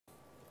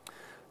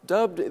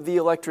Dubbed the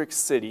Electric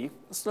City,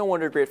 it's no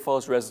wonder Great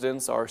Falls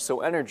residents are so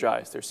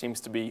energized. There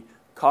seems to be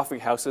coffee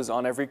houses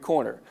on every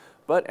corner.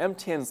 But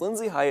MTN's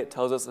Lindsay Hyatt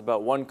tells us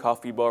about one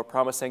coffee bar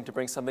promising to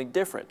bring something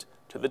different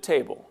to the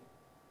table.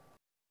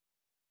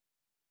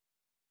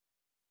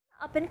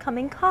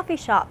 Up-and-coming coffee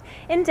shop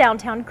in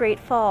downtown Great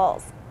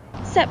Falls.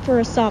 Set for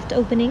a soft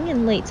opening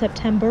in late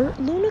September,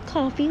 Luna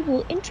Coffee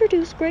will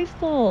introduce Great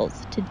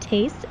Falls to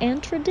tastes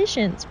and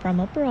traditions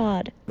from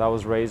abroad. I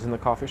was raised in the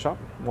coffee shop,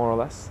 more or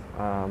less.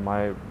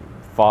 My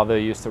father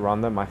used to run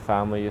them, my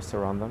family used to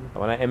run them.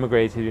 When I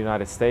immigrated to the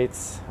United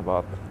States,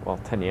 about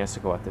 10 years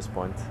ago at this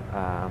point,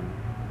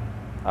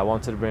 I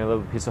wanted to bring a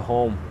little piece of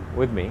home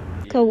with me.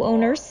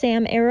 Co-owner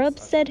Sam Arab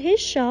said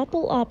his shop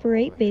will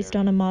operate based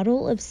on a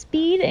model of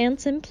speed and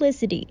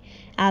simplicity,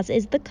 as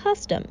is the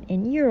custom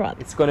in Europe.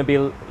 It's going to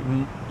be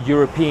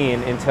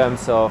European in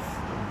terms of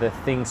the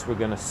things we're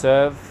going to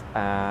serve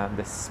and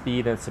the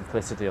speed and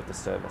simplicity of the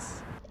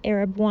service.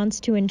 Arab wants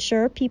to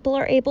ensure people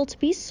are able to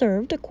be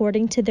served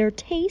according to their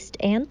taste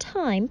and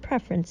time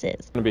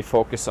preferences. Going to be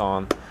focused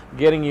on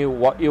getting you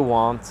what you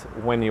want,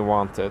 when you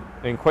want it,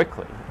 and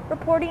quickly.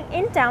 Reporting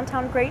in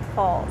downtown Great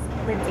Falls,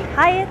 Lindsay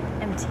Hyatt,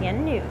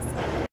 MTN News.